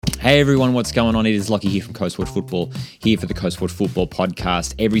Hey everyone, what's going on? It is Lockie here from Coastwatch Football, here for the Coastwatch Football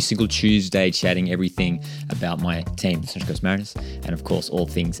podcast, every single Tuesday chatting everything about my team, the Central Coast Mariners, and of course all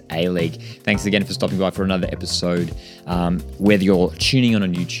things A-League. Thanks again for stopping by for another episode. Whether you're tuning on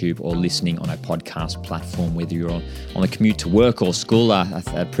YouTube or listening on a podcast platform, whether you're on the commute to work or school, I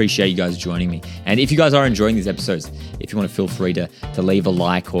appreciate you guys joining me. And if you guys are enjoying these episodes, if you want to feel free to leave a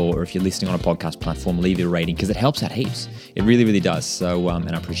like, or if you're listening on a podcast platform, leave it a rating, because it helps out heaps. It really, really does. So,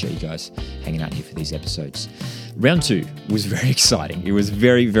 and I appreciate you guys hanging out here for these episodes. Round 2 was very exciting. It was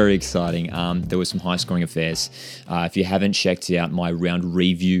very, very exciting. There were some high-scoring affairs. If you haven't checked out my round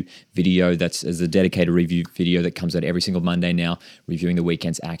review video, that's a dedicated review video that comes out every single Monday now, reviewing the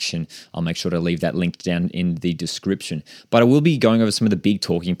weekend's action. I'll make sure to leave that link down in the description. But I will be going over some of the big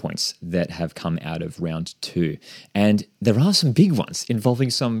talking points that have come out of round 2. And there are some big ones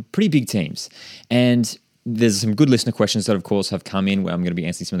involving some pretty big teams. And there's some good listener questions that, of course, have come in, where I'm going to be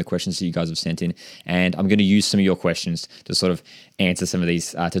answering some of the questions that you guys have sent in, and I'm going to use some of your questions to sort of answer some of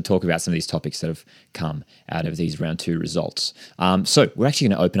these, to talk about some of these topics that have come out of these round 2 results. So we're actually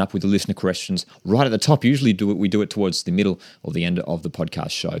going to open up with the listener questions right at the top. Usually we do it towards the middle or the end of the podcast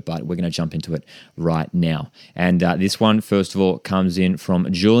show, but we're going to jump into it right now. And this one, first of all, comes in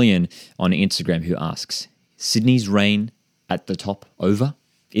from Julian on Instagram, who asks, Sydney's reign at the top over?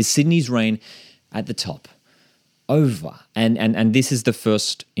 Is Sydney's reign at the top over? And this is the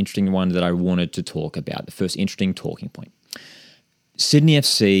first interesting one that I wanted to talk about, the first interesting talking point. Sydney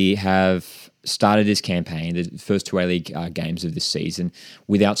FC have started this campaign, the first 2 A-League games of this season,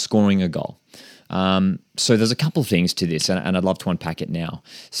 without scoring a goal. So there's a couple of things to this, and I'd love to unpack it now.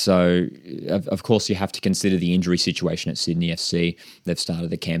 So, of course, you have to consider the injury situation at Sydney FC. They've started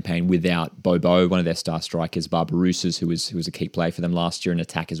the campaign without Bobo, one of their star strikers, Barbarouses, who was a key player for them last year in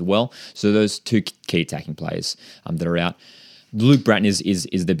attack as well. So those 2 key attacking players that are out. Luke Bratton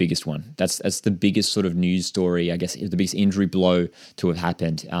is the biggest one. That's the biggest sort of news story, I guess, the biggest injury blow to have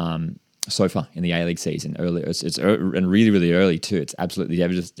happened so far in the A-League season. It's and really, really early too. It's absolutely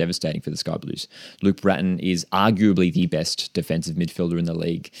devastating for the Sky Blues. Luke Bratton is arguably the best defensive midfielder in the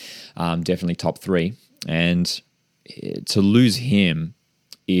league, definitely top 3. And to lose him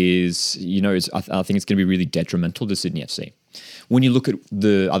is, I think it's going to be really detrimental to Sydney FC. When you look at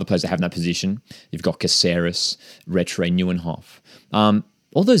the other players that have in that position, you've got Caceres, Retre, Nieuwenhof.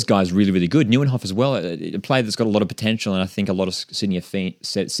 All those guys really, really good. Nieuwenhof as well, a player that's got a lot of potential, and I think a lot of Sydney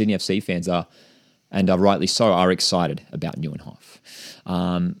FC fans are, and are rightly so, are excited about Nieuwenhof.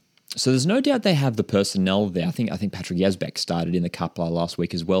 So there's no doubt they have the personnel there. I think Patrick Yazbek started in the cup last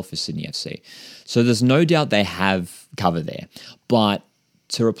week as well for Sydney FC. So there's no doubt they have cover there. But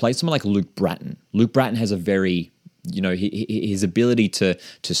to replace someone like Luke Bratton has a very, his ability to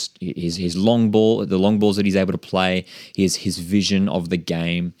his long ball, the long balls that he's able to play, his vision of the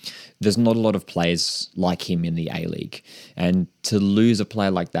game. There's not a lot of players like him in the A-League, and to lose a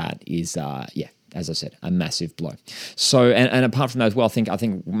player like that is, as I said, a massive blow. So, and apart from that as well, I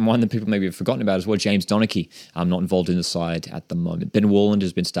think one that people maybe have forgotten about as well, James Donachie, not involved in the side at the moment. Ben Warland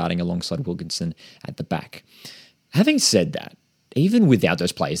has been starting alongside Wilkinson at the back. Having said that, even without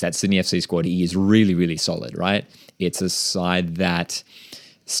those players, that Sydney FC squad is really, really solid, right? It's a side that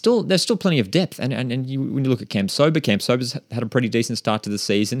there's still plenty of depth. And when you look at Cam Sober's had a pretty decent start to the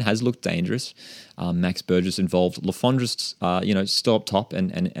season, has looked dangerous. Max Burgess involved. Lafondre's, still up top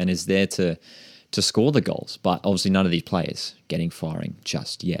and is there to score the goals, but obviously none of these players getting firing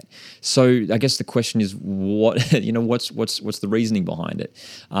just yet. So I guess the question is, what's the reasoning behind it?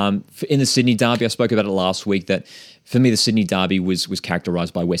 In the Sydney derby, I spoke about it last week, that for me the Sydney derby was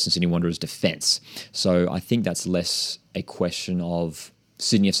characterised by Western Sydney Wanderers' defence. So I think that's less a question of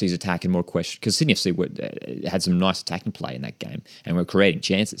Sydney FC's attack and more a question, because Sydney FC had some nice attacking play in that game and were creating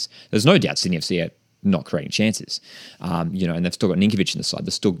chances. There's no doubt Sydney FC are not creating chances, and they've still got Ninkovic in the side.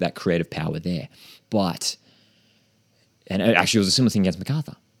 There's still that creative power there. But, and actually it was a similar thing against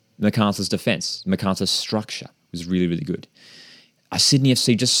MacArthur. MacArthur's defence, MacArthur's structure was really, really good. Are Sydney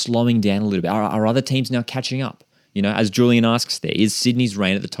FC just slowing down a little bit? Are other teams now catching up? As Julian asks there, is Sydney's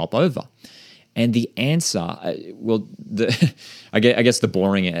reign at the top over? And the answer, I guess the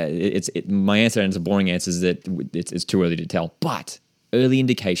boring, my answer, and it's a boring answer, is that it's too early to tell. But early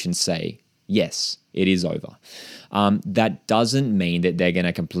indications say, yes, it is over. That doesn't mean that they're going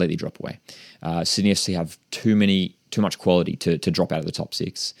to completely drop away. Sydney FC have too much quality to drop out of the top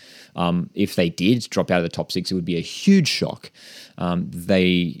 6. If they did drop out of the top 6, it would be a huge shock.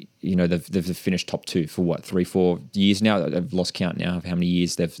 They've finished top 2 for 3-4 years now. They've lost count now of how many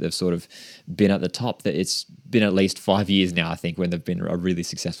years they've sort of been at the top. That it's been at least 5 years now, I think, when they've been a really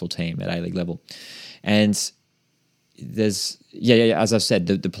successful team at A-League level. And as I've said,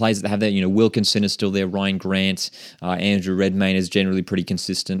 the players that they have there, Wilkinson is still there, Ryan Grant, Andrew Redmayne is generally pretty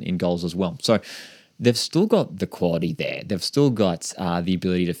consistent in goals as well. So they've still got the quality there. They've still got the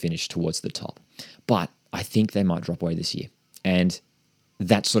ability to finish towards the top. But I think they might drop away this year. And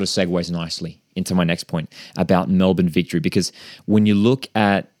that sort of segues nicely into my next point about Melbourne Victory, because when you look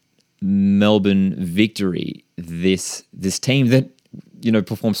at Melbourne Victory, this team that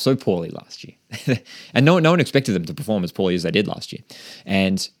performed so poorly last year, and no one expected them to perform as poorly as they did last year,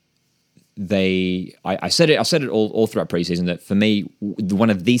 and I said it all throughout preseason that for me,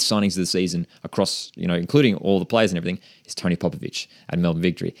 one of the signings of the season across, including all the players and everything, is Tony Popovic at Melbourne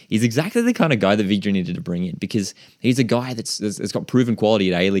Victory. He's exactly the kind of guy that Victory needed to bring in, because he's a guy that's got proven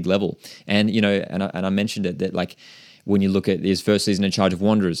quality at A-League level. And, and I mentioned it that, like, when you look at his first season in charge of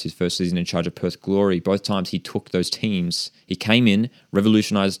Wanderers, his first season in charge of Perth Glory, both times he took those teams, he came in,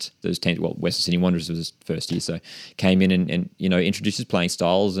 revolutionised those teams. Well, Western Sydney Wanderers was his first year, so came in and introduced his playing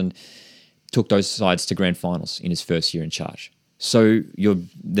styles and took those sides to grand finals in his first year in charge. So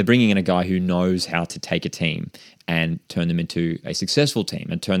they're bringing in a guy who knows how to take a team and turn them into a successful team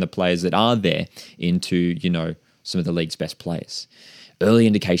and turn the players that are there into, some of the league's best players. Early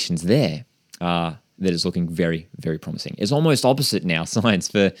indications there are that it's looking very, very promising. It's almost opposite now signs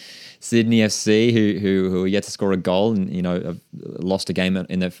for Sydney FC, who are yet to score a goal and, have lost a game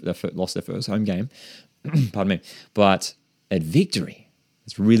lost their first home game. Pardon me. But at Victory,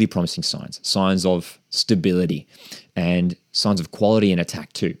 it's really promising signs of stability and signs of quality in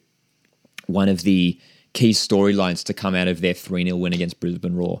attack too. One of the key storylines to come out of their 3-0 win against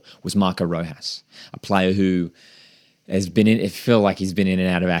Brisbane Roar was Marco Rojas, a player who has been in, it feel like he's been in and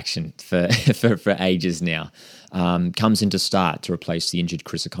out of action for ages now. Comes in to start to replace the injured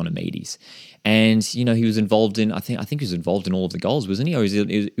Chris Economides. And, he was involved in, I think he was involved in all of the goals, wasn't he? Or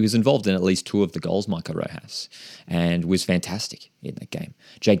he was involved in at least 2 of the goals, Marco Rojas, and was fantastic in that game.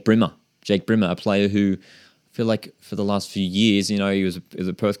 Jake Brimmer, a player who I feel like for the last few years, he was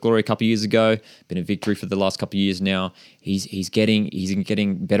at Perth Glory a couple of years ago, been a Victory for the last couple of years now. He's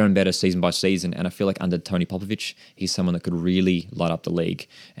getting better and better season by season, and I feel like under Tony Popovic, he's someone that could really light up the league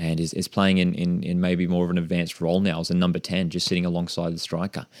and is playing in maybe more of an advanced role now as a number 10, just sitting alongside the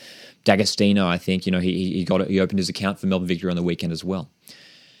striker. D'Agostino, I think, he opened his account for Melbourne Victory on the weekend as well.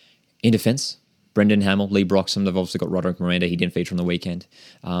 In defence, Brendan Hamill, Lee Broxham, they've obviously got Roderick Miranda. He didn't feature on the weekend.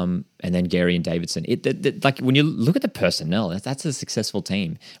 And then Gary and Davidson. Like when you look at the personnel, that's a successful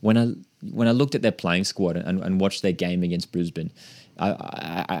team. When I looked at their playing squad and watched their game against Brisbane,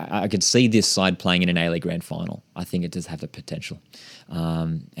 I could see this side playing in an A-League Grand Final. I think it does have the potential.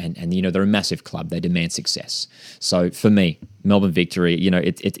 And they're a massive club. They demand success. So for me, Melbourne Victory,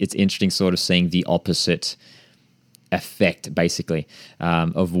 it's interesting sort of seeing the opposite effect, basically,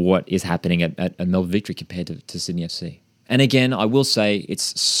 of what is happening at Melbourne Victory compared to Sydney FC. And again, I will say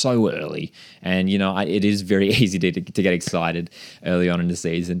it's so early, and it is very easy to get excited early on in the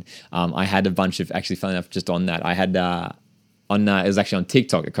season. I had a bunch of, actually, funny enough, just on that, I had it was actually on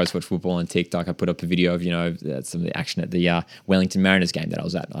TikTok, at Coast Watch Football on TikTok. I put up a video of some of the action at the Wellington Mariners game that I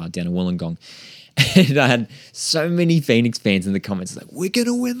was at down in Wollongong. And I had so many Phoenix fans in the comments like, we're going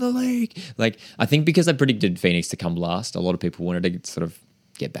to win the league. Like, I think because I predicted Phoenix to come last, a lot of people wanted to sort of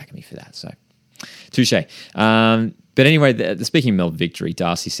get back at me for that. So, touche. But anyway, speaking of Melbourne Victory,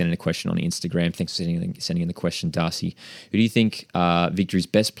 Darcy sent in a question on Instagram. Thanks for sending in the question, Darcy. Who do you think Victory's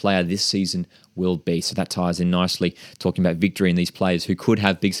best player this season will be? So that ties in nicely, talking about Victory and these players who could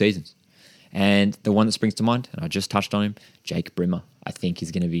have big seasons. And the one that springs to mind, and I just touched on him, Jake Brimmer, I think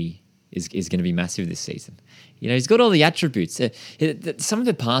is going to be massive this season. He's got all the attributes. Some of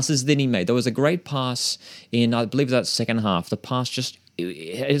the passes that he made, there was a great pass in, I believe, that second half. The pass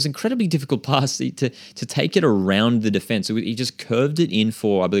it was an incredibly difficult pass to take it around the defence. So he just curved it in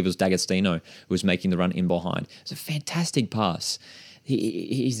for, I believe it was D'Agostino, who was making the run in behind. It's a fantastic pass.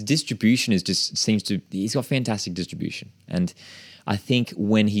 His distribution he's got fantastic distribution. And I think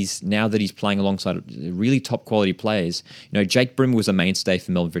now that he's playing alongside really top quality players, Jake Brimmer was a mainstay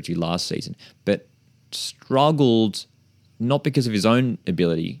for Melbourne Victory last season, but struggled not because of his own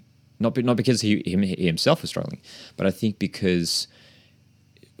ability, not because he himself was struggling, but I think because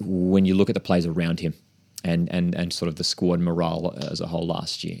when you look at the players around him and sort of the squad morale as a whole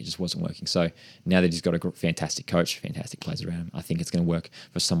last year, it just wasn't working. So now that he's got a fantastic coach, fantastic players around him, I think it's going to work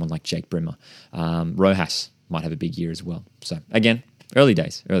for someone like Jake Brimmer. Rojas might have a big year as well. So again, early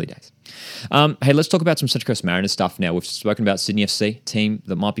days. Hey, let's talk about some Central Coast Mariners stuff now. We've spoken about Sydney FC, team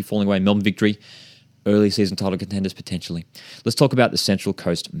that might be falling away. Melbourne Victory, early season title contenders potentially. Let's talk about the Central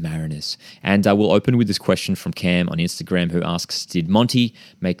Coast Mariners. And we'll open with this question from Cam on Instagram, who asks, did Monty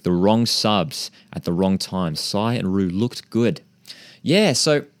make the wrong subs at the wrong time? Sai and Rue looked good. Yeah,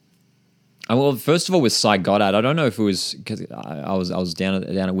 so... Well, first of all, with Cy Goddard, I don't know if it was because I was down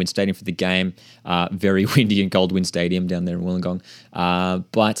at Wynn Stadium for the game, very windy and cold Wynn Stadium down there in Wollongong.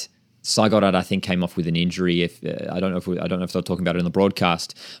 But Cy Goddard, I think, came off with an injury. I don't know if they're talking about it in the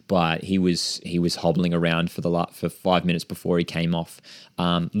broadcast, but he was hobbling around for 5 minutes before he came off.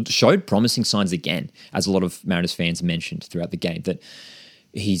 Showed promising signs again, as a lot of Mariners fans mentioned throughout the game, that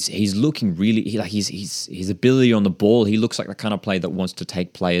he's looking really his ability on the ball. He looks like the kind of player that wants to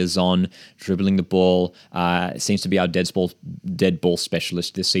take players on, dribbling the ball. Seems to be our dead ball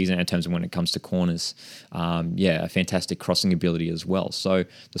specialist this season in terms of when it comes to corners. A fantastic crossing ability as well. So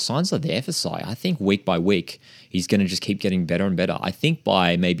the signs are there for Sai. I think week by week he's going to just keep getting better and better. I think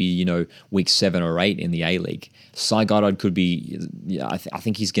by maybe week 7 or 8 in the A-League, Cy Goddard could be. I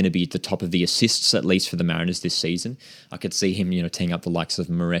think he's going to be at the top of the assists at least for the Mariners this season. I could see him teeing up the likes of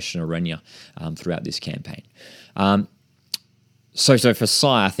Maresh and Orenya throughout this campaign. So for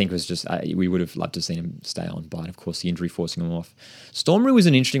Sai, I think it was just we would have loved to have seen him stay on, but of course the injury forcing him off. Storm Rue was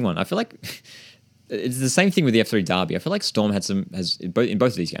an interesting one. I feel like it's the same thing with the F3 Derby. I feel like Storm in both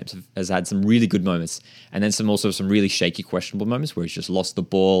of these games has had some really good moments, and then some really shaky, questionable moments where he's just lost the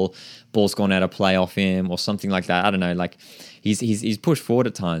ball's gone out of play off him or something like that. I don't know. Like he's pushed forward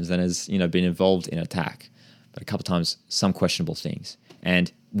at times and has been involved in attack, but a couple of times some questionable things.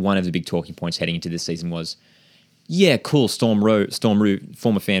 And one of the big talking points heading into this season was, yeah, cool, Storm Rue,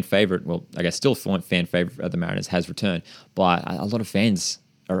 former fan favorite. Well, I guess still fan favorite of the Mariners, has returned, but a lot of fans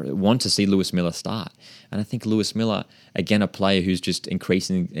want to see Lewis Miller start. And I think Lewis Miller, again, a player who's just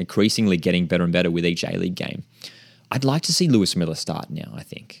increasingly getting better and better with each A-League game. I'd like to see Lewis Miller start now, I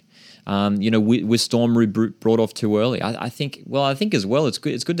think. With Storm Rue brought off too early, I think as well, it's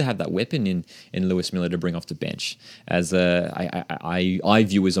good to have that weapon in Lewis Miller to bring off the bench, as I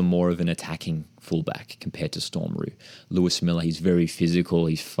view as a more of an attacking fullback compared to Storm Rue. Lewis Miller, he's very physical,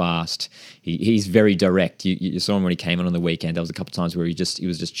 he's fast, he's very direct. You saw him when he came on the weekend. There was a couple of times where he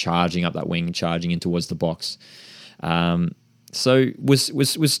was just charging up that wing, charging in towards the box. So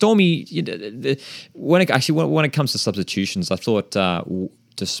was Stormy, when it comes to substitutions, I thought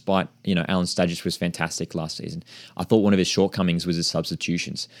despite Alan Sturgis was fantastic last season, I thought one of his shortcomings was his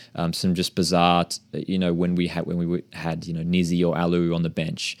substitutions. Some just bizarre, when we had Nizzy or Alu on the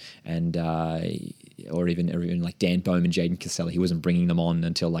bench, and or even like Dan Bowman, Jaden Casella, he wasn't bringing them on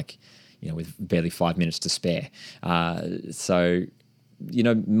until with barely 5 minutes to spare.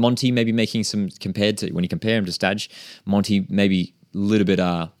 Monty maybe making some, compared to when you compare him to Stadge, Monty maybe a little bit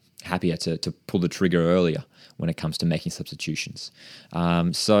happier to pull the trigger earlier when it comes to making substitutions.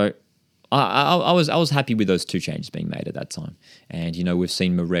 So I was happy with those two changes being made at that time. And, we've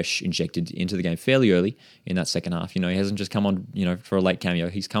seen Maresh injected into the game fairly early in that second half. He hasn't just come on, for a late cameo.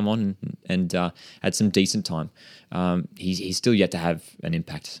 He's come on and had some decent time. He's still yet to have an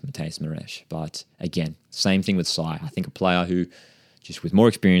impact, Mateus Maresh. But again, same thing with Sai. I think a player who, just with more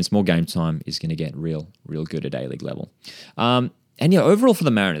experience, more game time, is going to get real good at A-League level. Overall for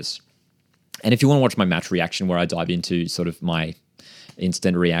the Mariners, and if you want to watch my match reaction where I dive into sort of my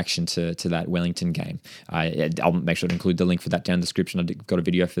instant reaction to that Wellington game, I'll make sure to include the link for that down in the description. I've got a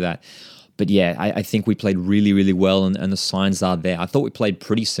video for that. But yeah, I think we played really, really well, and the signs are there. I thought we played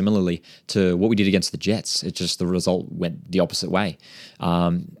pretty similarly to what we did against the Jets. It's just the result went the opposite way.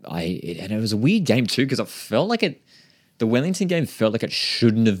 And it was a weird game too, because it felt like the Wellington game felt like it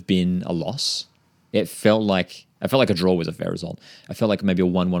shouldn't have been a loss. I felt like a draw was a fair result. I felt like maybe a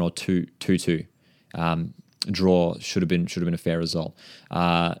 1-1 or 2-2 draw should have been a fair result.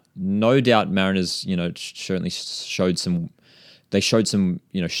 No doubt Mariners, certainly showed some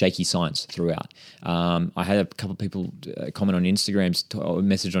shaky signs throughout. I had a couple of people comment on Instagram,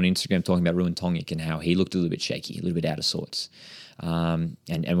 message on Instagram talking about Ruan Tongic and how he looked a little bit shaky, a little bit out of sorts. And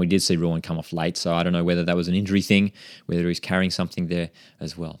we did see Ruan come off late, so I don't know whether that was an injury thing, whether he's carrying something there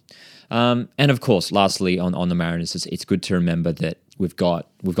as well. And of course, lastly, on the Mariners, it's good to remember that we've got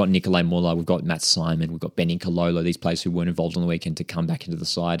Nikolai Muller, we've got Matt Simon, we've got Benny Cololo, these players who weren't involved on the weekend to come back into the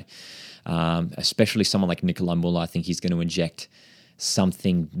side. Especially someone like Nikolai Muller, I think he's going to inject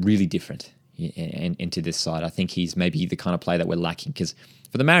something really different into this side. I think he's maybe the kind of player that we're lacking, because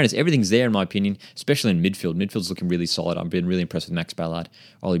for the Mariners, everything's there in my opinion, especially in midfield. Midfield's looking really solid. I've been really impressed with Max Ballard.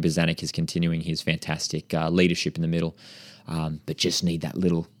 Oli Bozanic is continuing his fantastic leadership in the middle, but just need that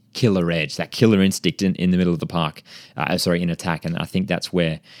little killer edge, that killer instinct in the middle of the park. In attack, and I think that's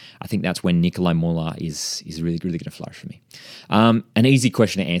where Nikolai Mola is really going to flourish for me. An easy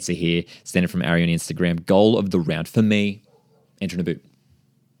question to answer here, standing from Ari on Instagram. Goal of the round for me, Andrew Nabbout.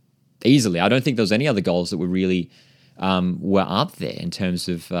 Easily, I don't think there was any other goals that were really were up there in terms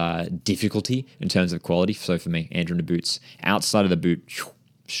of difficulty, in terms of quality. So for me, Andrew Nabbout's outside of the boot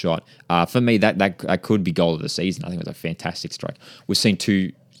shot. For me, that could be goal of the season. I think it was a fantastic strike. We've seen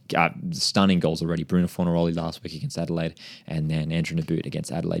two stunning goals already. Bruno Fornaroli last week against Adelaide, and then Andrew Nabbout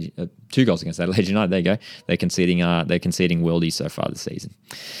against Adelaide. 2 goals against Adelaide United. There you go. They're conceding worldies so far this season.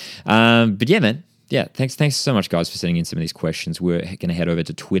 But yeah, man. Yeah, thanks so much, guys, for sending in some of these questions. We're going to head over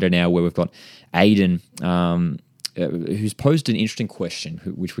to Twitter now, where we've got Aiden, who's posed an interesting question,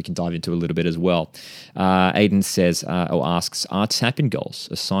 which we can dive into a little bit as well. Aiden says or asks, are tap-in goals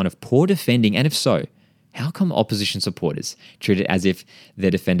a sign of poor defending? And if so, how come opposition supporters treat it as if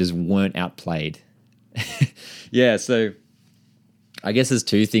their defenders weren't outplayed? Yeah, so I guess there's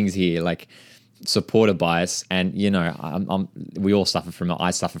 2 things here, like supporter bias, and we all suffer from it.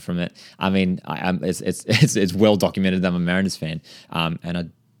 I suffer from it. I mean, it's well documented that I'm a Mariners fan, and I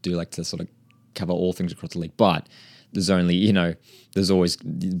do like to sort of cover all things across the league. But there's always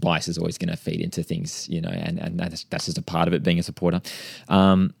bias is always going to feed into things, and that's just a part of it, being a supporter.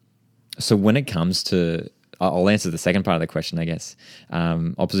 So when it comes to, I'll answer the second part of the question, I guess.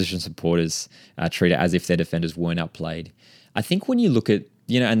 Opposition supporters treat it as if their defenders weren't outplayed. I think when you look at,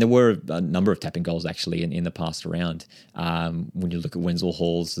 and there were a number of tap-in goals actually in the past round. When you look at Wenzel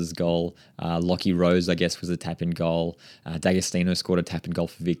Hall's goal, Lockie Rose, I guess, was a tap-in goal. D'Agostino scored a tap-in goal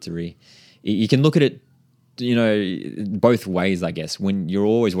for victory. You can look at it, both ways, I guess. When you're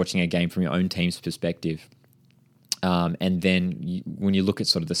always watching a game from your own team's perspective, and then when you look at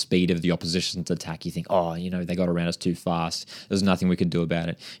sort of the speed of the opposition's attack, you think, they got around us too fast. There's nothing we could do about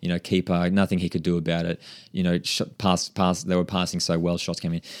it. Keeper, nothing he could do about it. Pass. They were passing so well. Shots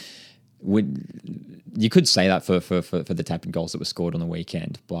came in. You could say that for the tap-in goals that were scored on the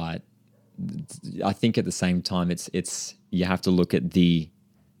weekend, but I think at the same time, it's you have to look at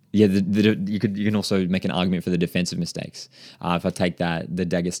you can also make an argument for the defensive mistakes. If I take the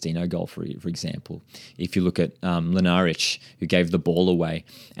D'Agostino goal, for example, if you look at Lenaric, who gave the ball away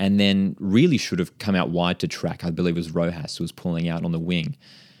and then really should have come out wide to track. I believe it was Rojas who was pulling out on the wing.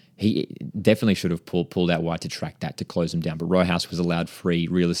 He definitely should have pulled out wide to track that, to close him down. But Rojas was allowed free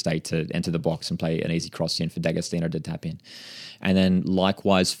real estate to enter the box and play an easy cross in for D'Agostino to tap in. And then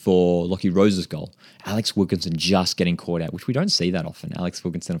likewise for Lockie Rose's goal, Alex Wilkinson just getting caught out, which we don't see that often. Alex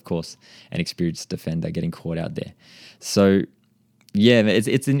Wilkinson, of course, an experienced defender, getting caught out there. So yeah,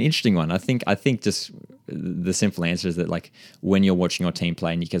 it's an interesting one. I think just the simple answer is that, like, when you're watching your team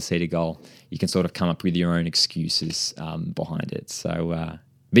play and you can see the goal, you can sort of come up with your own excuses behind it. So.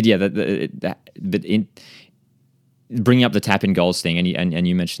 But yeah, bringing up the tap-in goals thing, and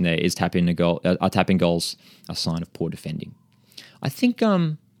you mentioned there, is tap-in goals a sign of poor defending? I think,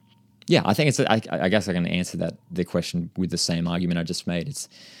 I think I guess I can answer the question with the same argument I just made.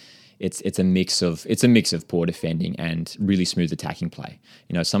 It's a mix of poor defending and really smooth attacking play.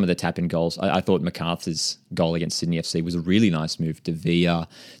 Some of the tap-in goals, I thought MacArthur's goal against Sydney FC was a really nice move. De Villa,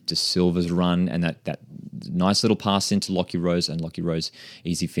 De Silva's run, and that nice little pass into Lockie Rose, and Lockie Rose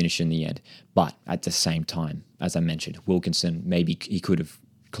easy finish in the end. But at the same time, as I mentioned, Wilkinson, maybe he could have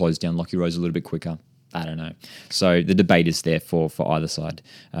closed down Lockie Rose a little bit quicker. I don't know. So the debate is there for either side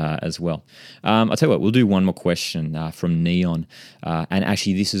as well. I'll tell you what, we'll do one more question from Neon. And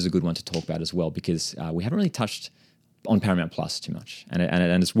actually, this is a good one to talk about as well, because we haven't really touched on Paramount Plus too much. And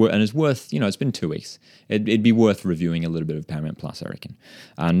it's worth, it's been 2 weeks. It'd be worth reviewing a little bit of Paramount Plus, I reckon.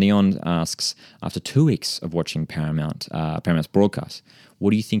 Neon asks, after 2 weeks of watching Paramount's broadcast,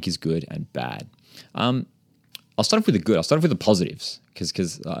 what do you think is good and bad? I'll start off with the good. I'll start off with the positives,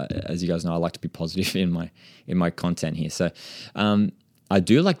 because as you guys know, I like to be positive in my content here. So I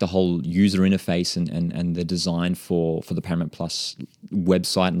do like the whole user interface and the design for the Paramount Plus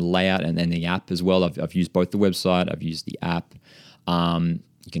website and layout, and the app as well. I've used both the website, I've used the app.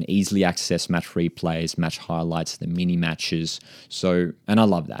 You can easily access match replays, match highlights, the mini matches. So, and I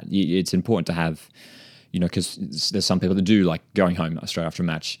love that. It's important to have, because there's some people that do like going home straight after a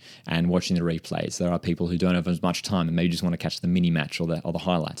match and watching the replays. There are people who don't have as much time and maybe just want to catch the mini match or the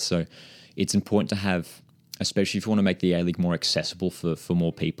highlights. So it's important to have, especially if you want to make the A-League more accessible for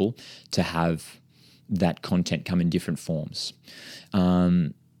more people, to have that content come in different forms.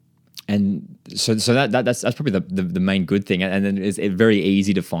 And and so that's probably the main good thing, and then it's very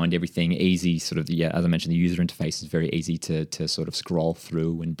easy to find everything. Easy, sort of, as I mentioned, the user interface is very easy to sort of scroll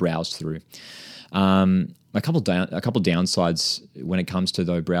through and browse through. A couple downsides when it comes to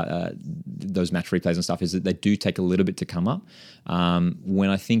those match replays and stuff is that they do take a little bit to come up. When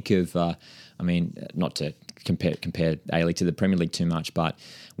I think of, not to compare A-League to the Premier League too much, but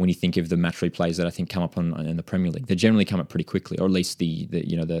when you think of the match replays that I think come up in the Premier League, they generally come up pretty quickly, or at least the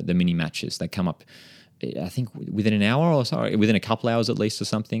mini matches, they come up, I think, within an hour or so, within a couple hours at least or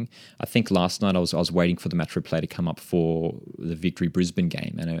something. I think last night I was waiting for the match replay to come up for the Victory Brisbane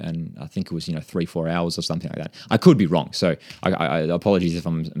game, and I think it was 3-4 hours or something like that. I could be wrong, so I apologies if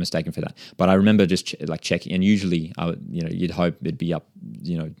I'm mistaken for that. But I remember just checking, and usually you'd hope it'd be up.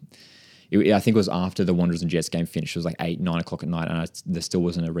 I think it was after the Wanderers and Jets game finished. It was like 8-9 o'clock at night, and there still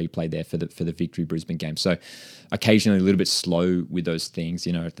wasn't a replay there for the Victory Brisbane game. So occasionally a little bit slow with those things,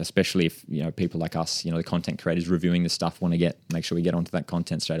 especially if people like us, the content creators reviewing the stuff, want to make sure we get onto that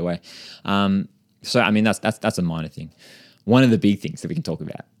content straight away. So I mean that's a minor thing. One of the big things that we can talk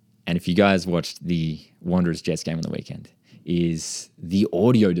about, and if you guys watched the Wanderers Jets game on the weekend, is the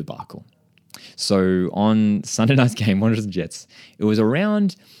audio debacle. So on Sunday night's game, Wanderers and Jets, it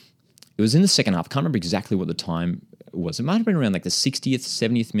was in the second half. I can't remember exactly what the time was. It might have been around like the 60th,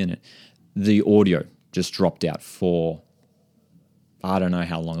 70th minute. The audio just dropped out for, I don't know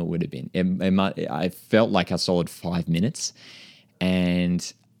how long it would have been. I felt like a solid 5 minutes.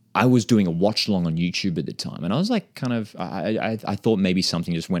 And I was doing a watch along on YouTube at the time. And I was like I thought maybe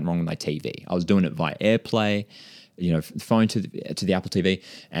something just went wrong with my TV. I was doing it via AirPlay, phone to the Apple TV,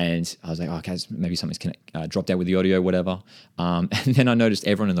 and I was like, okay, maybe something's dropped out with the audio, whatever. And then I noticed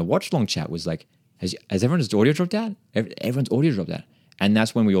everyone in the watch along chat was like, has everyone's audio dropped out? Everyone's audio dropped out. And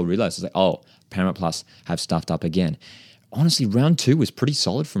that's when we all realized, it's like, oh, Paramount Plus have stuffed up again. Honestly, round 2 was pretty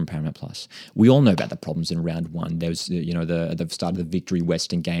solid from Paramount Plus. We all know about the problems in round 1. There was, the start of the Victory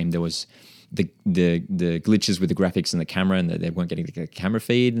Western game. There was the glitches with the graphics and the camera, and they weren't getting the camera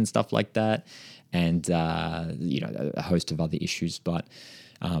feed and stuff like that. And a host of other issues, but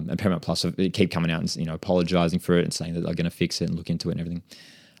and Paramount Plus keep coming out and apologizing for it and saying that they're going to fix it and look into it and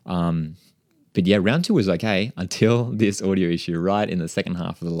everything. But yeah, round 2 was okay until this audio issue right in the second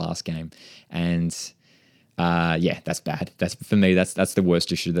half of the last game, and that's bad. That's, for me, that's the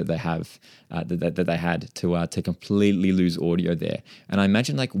worst issue that they have, that they had to completely lose audio there. And I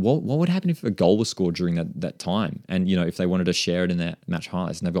imagine what would happen if a goal was scored during that time, and if they wanted to share it in their match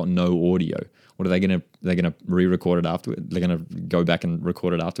highlights and they've got no audio. What are they going to? They're going to re-record it afterwards. They're going to go back and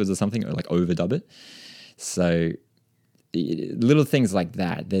record it afterwards or something, or overdub it. So little things like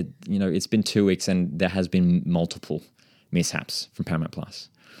that. That it's been 2 weeks and there has been multiple mishaps from Paramount Plus.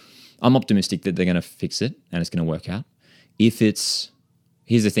 I'm optimistic that they're going to fix it and it's going to work out. Here's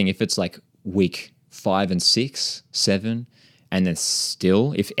the thing: if it's like week 5 and 6, 7, and then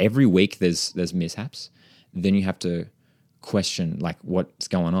still, if every week there's mishaps, then you have to question what's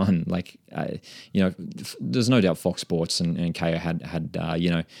going on. There's no doubt Fox Sports and Kayo had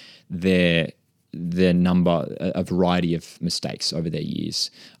their number, a variety of mistakes over their years.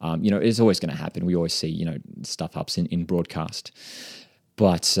 It's always going to happen. We always see stuff ups in broadcast.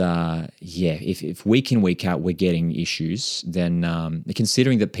 But if week in, week out we're getting issues, then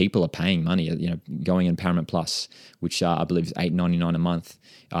considering that people are paying money, going in Paramount Plus, which I believe is $8.99 a month,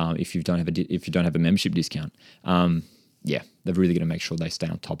 if you don't have a membership discount, they're really going to make sure they stay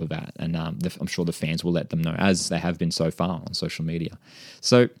on top of that, and I'm sure the fans will let them know, as they have been so far on social media.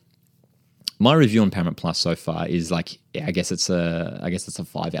 So my review on Paramount Plus so far is I guess it's a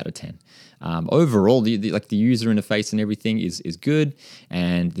 5 out of 10. Overall, the user interface and everything is good,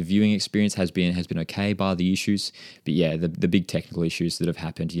 and the viewing experience has been okay, bar the issues. But yeah, the big technical issues that have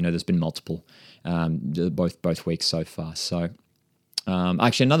happened, there's been multiple, both weeks so far. So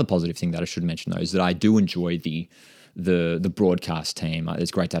actually, another positive thing that I should mention though is that I do enjoy the broadcast team. It's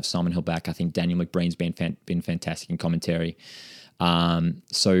great to have Simon Hill back. I think Daniel McBreen's been fantastic in commentary.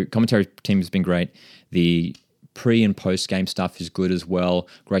 So commentary team has been great. The pre and post game stuff is good as well.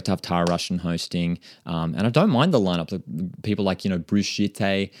 Great to have Tara Rushton hosting. And I don't mind the lineup. The people like, Bruce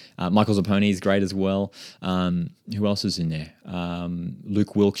Jitte, Michael Zapponi is great as well. Who else is in there?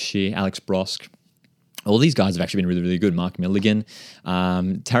 Luke Wilkshire, Alex Brosk. All these guys have actually been really, really good. Mark Milligan,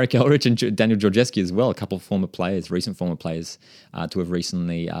 Tarek Elrich, and Daniel Georgescu as well. A couple of recent former players, to have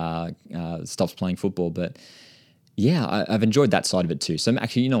recently stopped playing football. But yeah, I've enjoyed that side of it too. So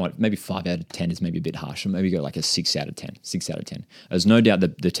actually, you know what? Maybe 5 out of 10 is maybe a bit harsh. Or maybe go like a 6 out of 10. 6 out of 10. There's no doubt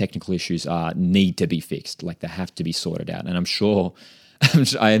that the technical issues need to be fixed. They have to be sorted out. And I'm sure,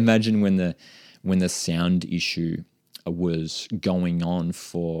 I imagine when the sound issue was going on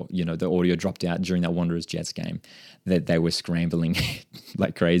for, the audio dropped out during that Wanderers Jets game, that they were scrambling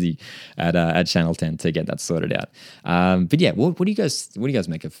like crazy at Channel 10 to get that sorted out. But yeah, what do you guys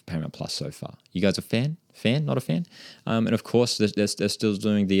make of Paramount Plus so far? You guys a fan? Not a fan? And of course, they're still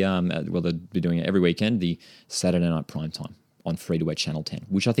doing they'll be doing it every weekend, the Saturday night primetime on free-to-air Channel 10,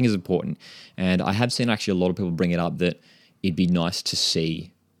 which I think is important. And I have seen actually a lot of people bring it up that it'd be nice to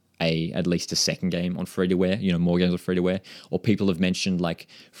see at least a second game on free-to-air, more games on free-to-air. Or people have mentioned, like,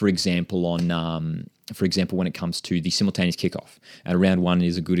 for example, when it comes to the simultaneous kickoff. And round one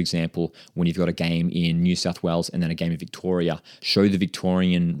is a good example when you've got a game in New South Wales and then a game in Victoria. Show the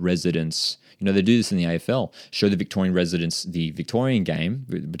Victorian residents, they do this in the AFL, show the Victorian residents the Victorian game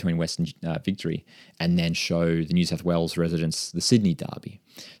between Western Victory, and then show the New South Wales residents the Sydney Derby.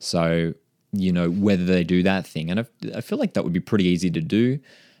 So, whether they do that thing. And I feel like that would be pretty easy to do.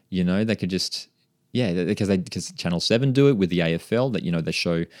 They could just, because Channel 7 do it with the AFL, that, they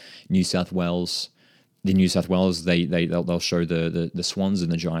show New South Wales, they'll show the Swans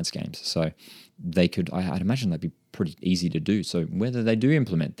and the Giants games. So they could, I'd imagine that'd be pretty easy to do. So whether they do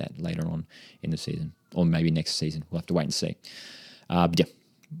implement that later on in the season, or maybe next season, we'll have to wait and see. But yeah,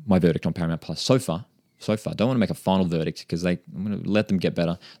 my verdict on Paramount Plus so far, don't want to make a final verdict because I'm going to let them get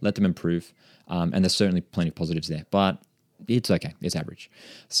better, let them improve. And there's certainly plenty of positives there, but it's okay. It's average.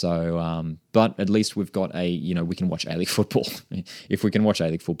 So, but at least we've got we can watch A-League football. If we can watch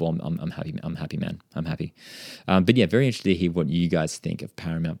A-League football, I'm happy. I'm happy, man. I'm happy. But yeah, very interested to hear what you guys think of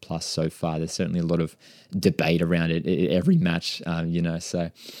Paramount Plus so far. There's certainly a lot of debate around it every match,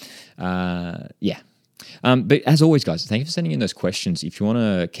 so yeah. But as always, guys, thank you for sending in those questions. If you want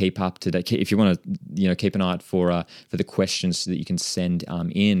to keep up to date, if you want to, keep an eye out for the questions so that you can send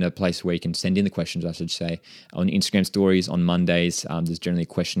in a place where you can send in the questions, I should say, on Instagram stories on Mondays. There's generally a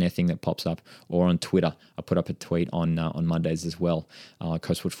questionnaire thing that pops up, or on Twitter. I put up a tweet on Mondays as well.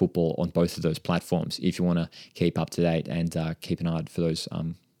 Coastwood Football on both of those platforms. If you want to keep up to date and keep an eye out for those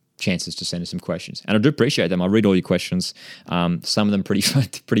chances to send us some questions, and I do appreciate them. I read all your questions. Some of them pretty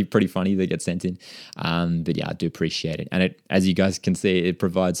funny that get sent in, but yeah, I do appreciate it. And as you guys can see, it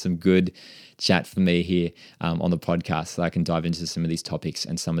provides some good chat for me here on the podcast, so I can dive into some of these topics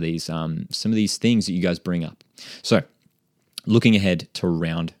and some of these things that you guys bring up. So, looking ahead to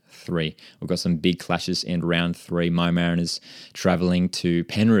round 3. We've got some big clashes in round 3. My Mariners travelling to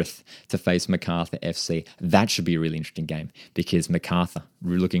Penrith to face Macarthur FC. That should be a really interesting game because Macarthur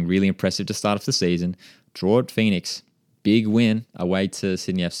looking really impressive to start off the season. Draw at Phoenix. Big win away to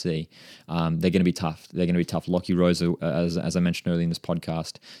Sydney FC. They're going to be tough. Lockie Rose, as I mentioned earlier in this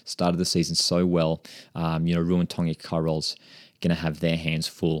podcast, started the season so well. Ruined Tonga Kairos. Going to have their hands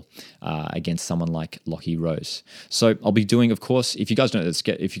full against someone like Lockie Rose. So I'll be doing, of course, if you guys don't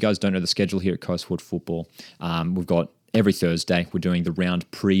know the schedule here at Coastwood Football, we've got every Thursday we're doing the round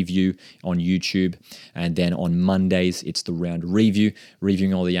preview on YouTube, and then on Mondays it's the round review,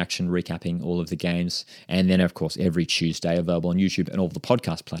 reviewing all the action, recapping all of the games, and then of course every Tuesday available on YouTube and all of the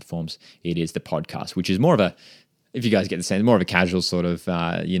podcast platforms. It is the podcast, which is more of a, if you guys get the sense, more of a casual sort of,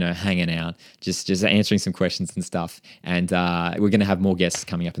 hanging out, just answering some questions and stuff. And we're going to have more guests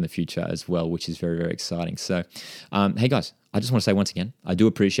coming up in the future as well, which is very, very exciting. So, hey guys, I just want to say once again, I do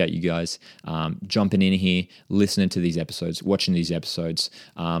appreciate you guys jumping in here, listening to these episodes, watching these episodes.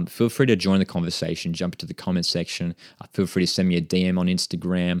 Feel free to join the conversation, jump into the comment section. Feel free to send me a DM on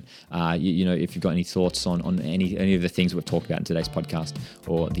Instagram. If you've got any thoughts on any of the things we've talked about in today's podcast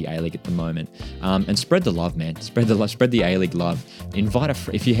or the A-League at the moment. And spread the love, man. Spread the A-League love.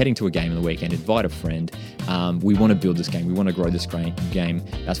 If you're heading to a game on the weekend, invite a friend. We want to build this game. We want to grow this game.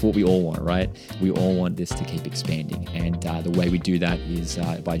 That's what we all want, right? We all want this to keep expanding. And the way we do that is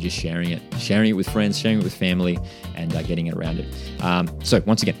by just sharing it with friends, sharing it with family, and getting it around it. So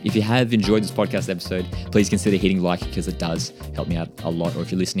once again, if you have enjoyed this podcast episode, please consider hitting like, because it does help me out a lot. Or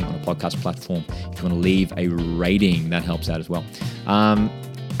if you're listening on a podcast platform, if you want to leave a rating, that helps out as well.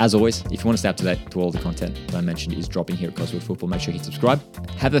 As always, if you want to stay up to date to all the content that I mentioned is dropping here at Coastwood Football, make sure you hit subscribe.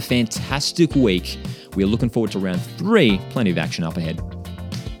 Have a fantastic week. We're looking forward to round 3. Plenty of action up ahead.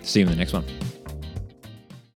 See you in the next one.